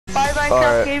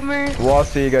Minecraft gamer. Well, I'll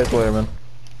see you guys later, man.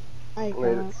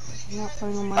 Later. I'm not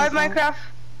playing on Bye my Minecraft.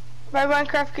 Bye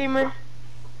Minecraft gamer.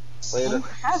 I Later.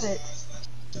 have it.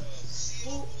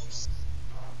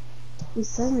 He's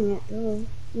selling it, though.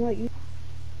 What you?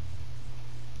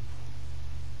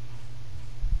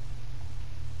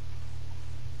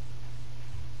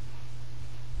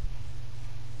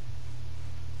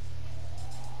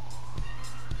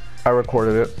 I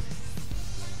recorded it.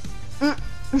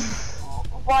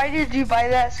 Why did you buy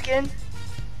that skin?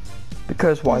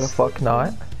 Because why the fuck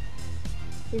not?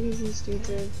 Because he's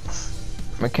stupid.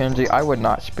 Mackenzie, I would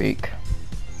not speak.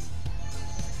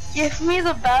 Give me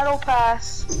the battle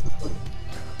pass.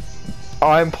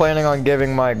 I'm planning on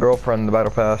giving my girlfriend the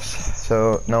battle pass,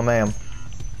 so no ma'am.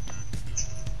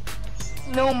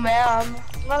 No ma'am.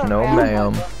 Not a No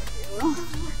ma'am.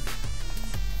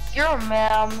 You're a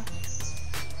ma'am.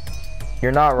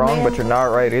 You're not wrong, but you're not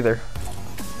right either.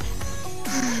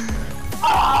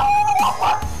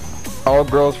 All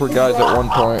girls were guys at one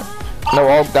point. No,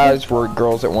 all guys were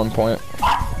girls at one point.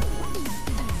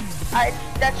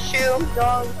 That's true.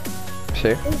 Dog.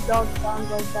 See? His dog sounds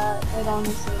like that. It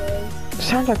honestly does. It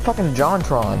sounds like fucking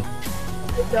JonTron.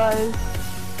 It does.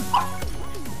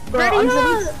 Bro,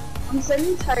 I'm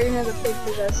sending Tyrina the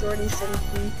pictures that's already sent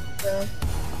me. So,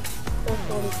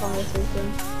 that's all the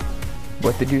conversation.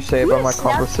 What did you say about my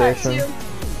conversation?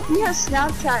 He has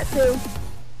Snapchat too.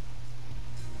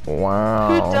 Wow.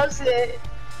 Who does it?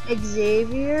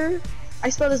 Xavier? I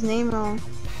spelled his name wrong.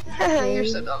 You're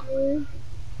so dumb.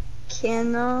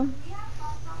 Kenna.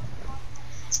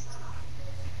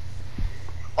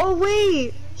 Oh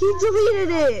wait! He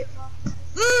deleted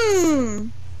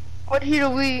it! What'd he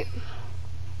delete?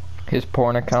 His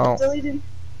porn account.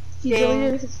 He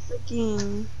deleted his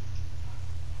freaking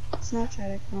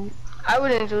Snapchat account. I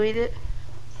wouldn't delete it.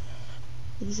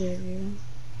 Xavier.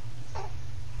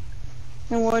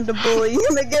 I wanted to bully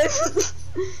him again.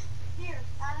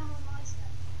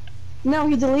 No,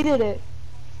 he deleted it.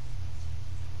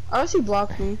 Or else he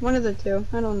blocked me. One of the two.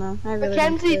 I don't know. I really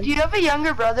Mackenzie, do you have a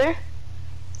younger brother?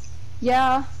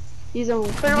 Yeah. He's a old.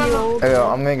 Hey, yo,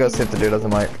 I'm gonna go see if the dude has a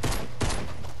mic.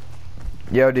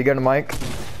 Yo, do you get a mic?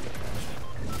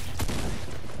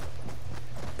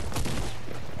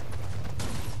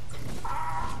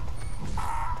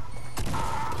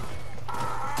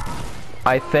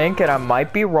 I think, and I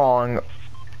might be wrong,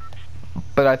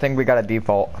 but I think we got a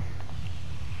default.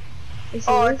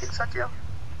 Oh, I think so too.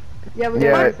 Yeah, we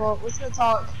got a default. Let's go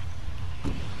talk.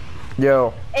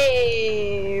 Yo.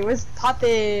 Hey, what's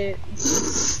poppin'?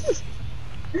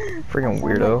 Freaking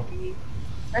weirdo.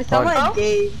 I sound like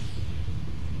Dave.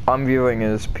 I'm viewing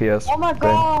his PS. Oh my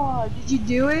god, did you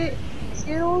do it,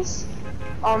 Skittles?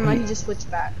 Oh no, he just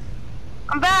switched back.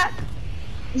 I'm back.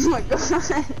 Oh my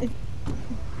god.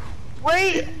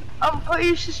 Wait, put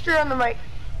your sister on the mic.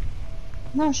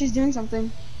 No, she's doing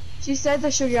something. She said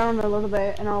that she'll get on in a little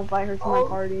bit, and I'll invite her to my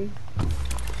party.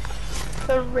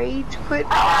 The rage quit.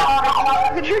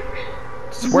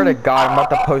 Swear to God, I'm about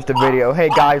to post a video. Hey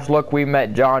guys, look, we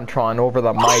met JonTron over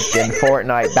the mic in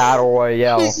Fortnite Battle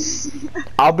Royale.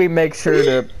 I'll make sure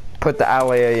to put the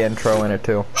LAA intro in it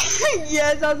too.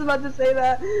 Yes, I was about to say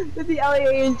that. With the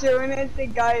LAA intro in it, say,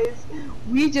 guys,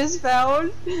 we just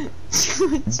found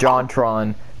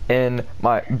JonTron in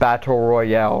my Battle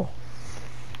Royale.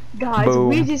 Guys, Boom.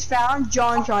 we just found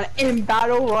JonTron in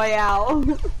Battle Royale.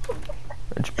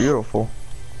 It's beautiful.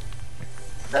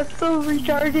 That's so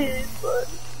retarded, but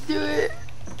do it.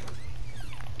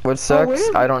 What sucks,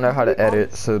 I don't know how to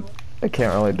edit, so I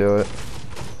can't really do it.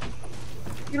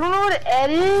 You don't know how to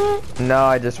edit? No,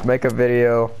 I just make a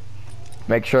video,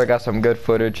 make sure I got some good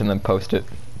footage, and then post it.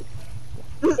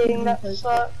 Dang, that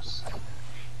sucks.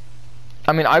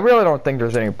 I mean, I really don't think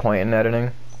there's any point in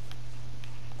editing.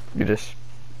 You just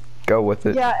go with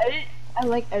it. Yeah, I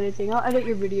like editing. I'll edit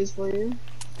your videos for you.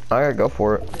 I gotta go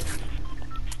for it.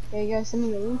 Yeah, you guys send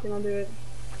me the link and I'll do it.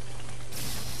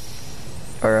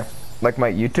 Or, like my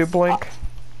YouTube link?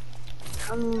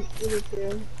 Either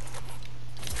too.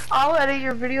 I'll edit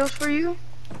your videos for you.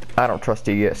 I don't trust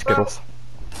you yet, Skittles.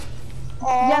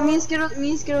 Yeah, me and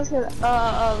Skittles could,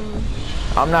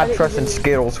 I'm not trusting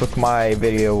Skittles with my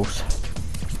videos.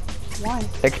 Why?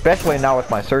 Especially now with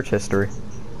my search history.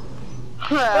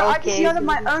 I just yelled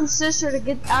my own sister to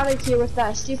get out of here with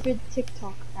that stupid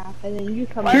TikTok crap, and then you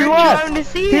come. He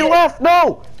left! He left!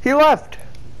 No! He left!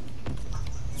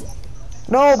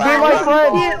 No, be my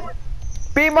friend!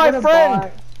 Be my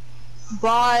friend!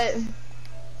 But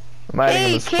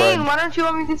hey, Kane, why don't you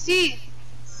want me to see?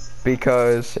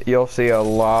 Because you'll see a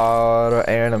lot of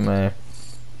anime.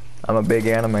 I'm a big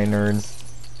anime nerd.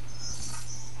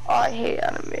 Oh, I hate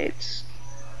animates.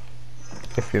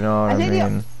 If you know what I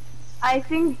mean. I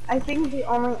think the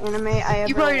only anime I ever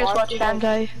You probably just watched watch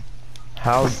hentai.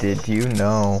 How did you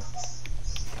know?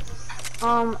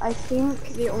 I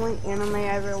think the only anime I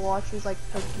ever watched was like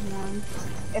Pokemon,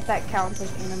 if that counts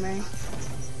as anime.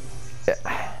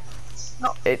 Yeah.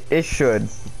 No. It should,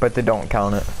 but they don't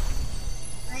count it.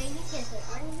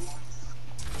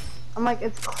 I'm like,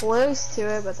 it's close to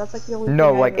it, but that's like the only No,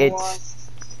 thing like I ever watched.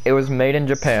 it was made in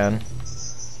Japan.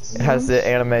 It has the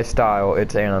anime style.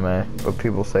 It's anime, but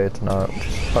people say it's not, which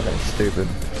is fucking stupid.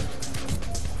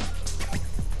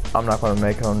 I'm not gonna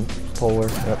make it on Polar.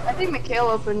 Yep. I think Mikhail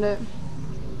opened it,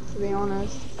 to be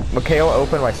honest. Michaela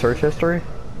opened my search history?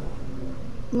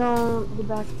 No, the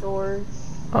back door.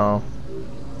 Oh.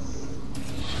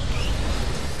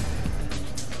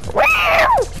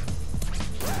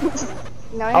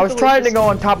 I was trying to go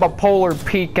on top of Polar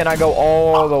Peak and I go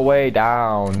all the way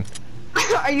down.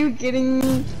 Are you kidding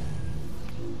me?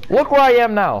 Look where I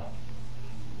am now.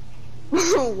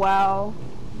 Wow.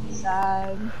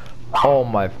 Sad. Oh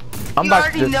my. I'm You about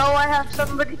already to know I have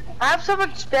someone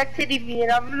spectating me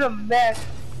and I'm in a mess.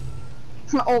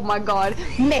 Oh my god.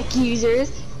 Mech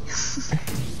users.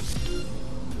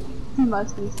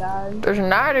 Must be sad. It's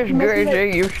not as good as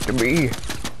it used to be.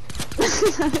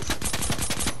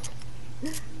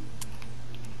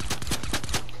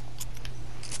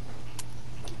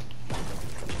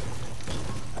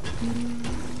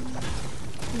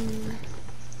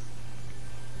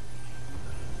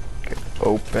 Okay,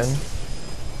 open.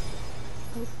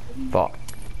 Fuck.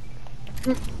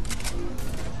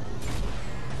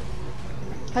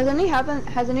 Has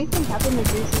anything happened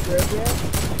to Greasy Grove yet?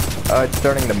 It's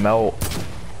starting to melt.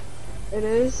 It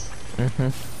is?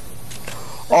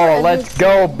 Oh, let's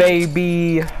go,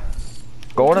 baby.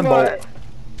 Golden bolt.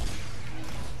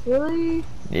 Really?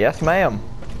 Yes, ma'am.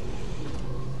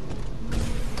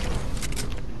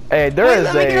 Hey, there's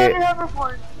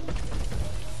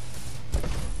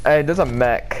a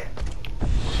mech.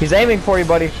 He's aiming for you,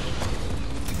 buddy.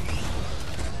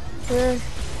 Where?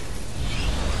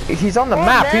 He's on the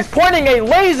map. He's pointing a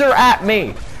laser at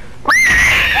me.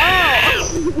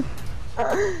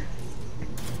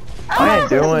 I ain't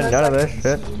doing none of this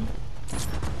shit.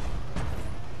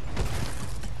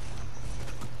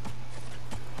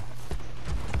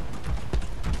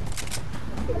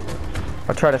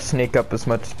 I'll try to sneak up as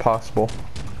much as possible.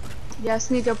 Yeah,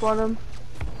 sneak up on him.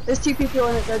 There's two people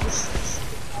in it that just...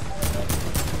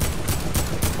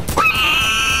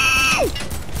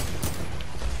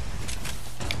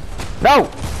 No!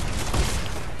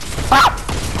 Ah!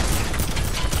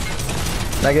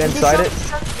 Can I get inside it?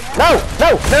 No!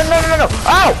 No! No! No! No! No!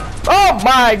 Ow! Oh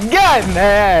my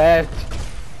goodness!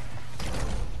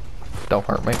 Don't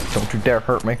hurt me. Don't you dare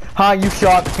hurt me. Hi, you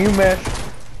shot. You missed.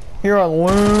 You're a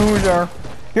loser.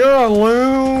 You're a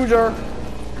loser.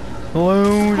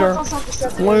 Loser.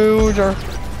 Loser.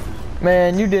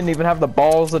 Man, you didn't even have the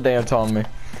balls to dance on me.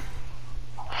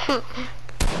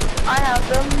 I have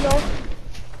them though.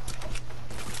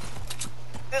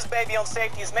 This baby on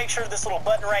safety is make sure this little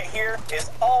button right here is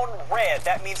on red.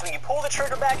 That means when you pull the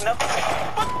trigger back, nothing.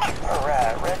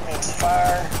 Alright, red means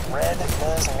fire. Red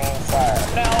does mean fire.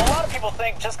 Now, a lot of people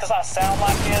think just because I sound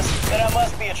like this, that I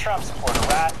must be a Trump supporter,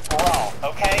 right? Wrong,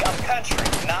 okay? I'm country,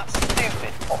 not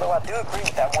stupid. Although I do agree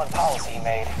with that one policy you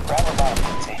made. Grab a bottom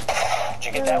policy. Did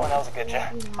you get that one? That was a good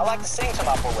job. I like to sing to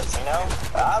my bullets, you know?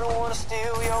 I don't want to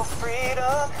steal your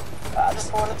freedom. I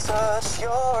just wanna touch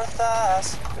your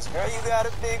thighs. Cause girl, you got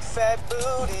a big fat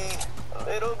booty. A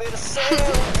little bit of soul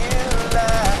you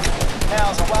like.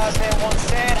 Now as a wise man once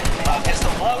said, my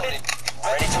pistol loaded,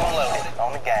 ready to unload it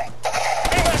on the gang.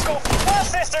 Anybody's going for my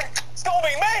sister, it's gonna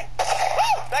be me.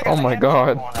 Oh my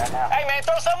god. Hey man,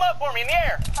 throw something up for me in the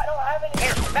air. I don't have any.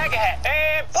 Here, bag a hat.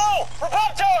 And pull!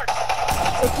 Repulse charge!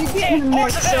 If you get in the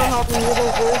mix, so helping you,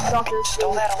 the worst doctor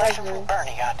Stole that electric from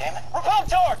Bernie, goddammit. Repulse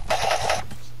charge!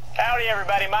 Howdy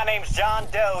everybody, my name's John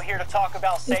Doe, here to talk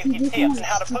about safety tips and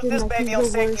how to put this baby on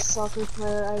safety. He's the worst soccer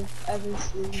player I've ever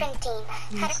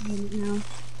seen.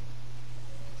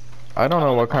 I don't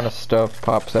know what kind of stuff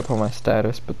pops up on my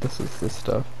status, but this is the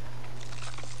stuff.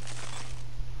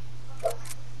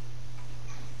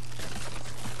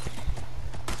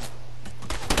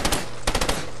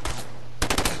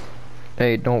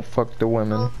 Hey, don't fuck the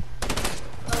women.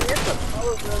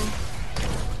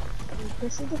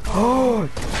 Oh,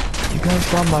 you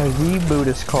guys got my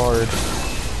Rebootist card.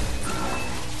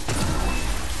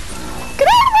 Get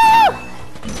out of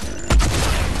here!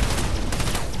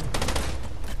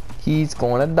 He's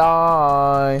gonna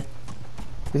die.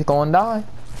 He's gonna die.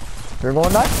 You're gonna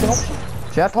die.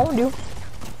 See, I told you.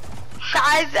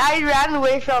 I ran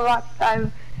away from last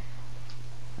time.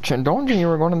 told you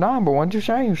were gonna die, but what'd you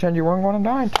say? You said you weren't gonna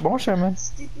die. It's bullshit, man.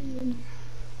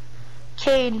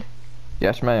 Kane,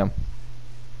 Yes, ma'am.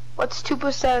 what's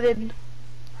 2% in?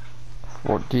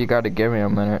 Well, you gotta give me a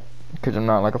minute, cause I'm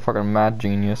not like a fucking math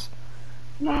genius.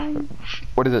 9.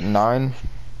 What is it, 9?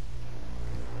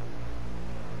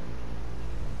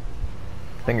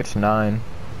 I think it's 9.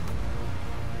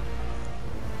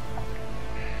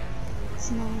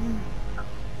 It's 9.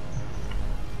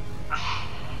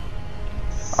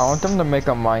 I want them to make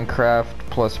a Minecraft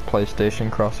plus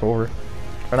PlayStation crossover.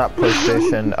 Or not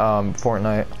PlayStation,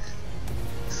 Fortnite.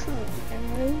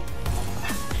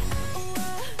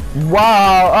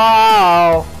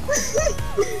 Wow! Oh!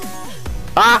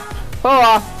 Ah!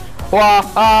 Oh!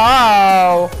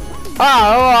 Wow!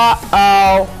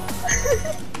 Oh!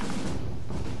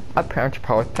 My parents are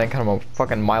probably thinking I'm a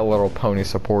fucking My Little Pony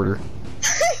supporter.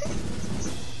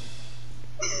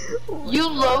 You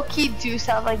low-key do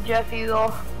sound like Jeffy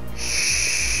though.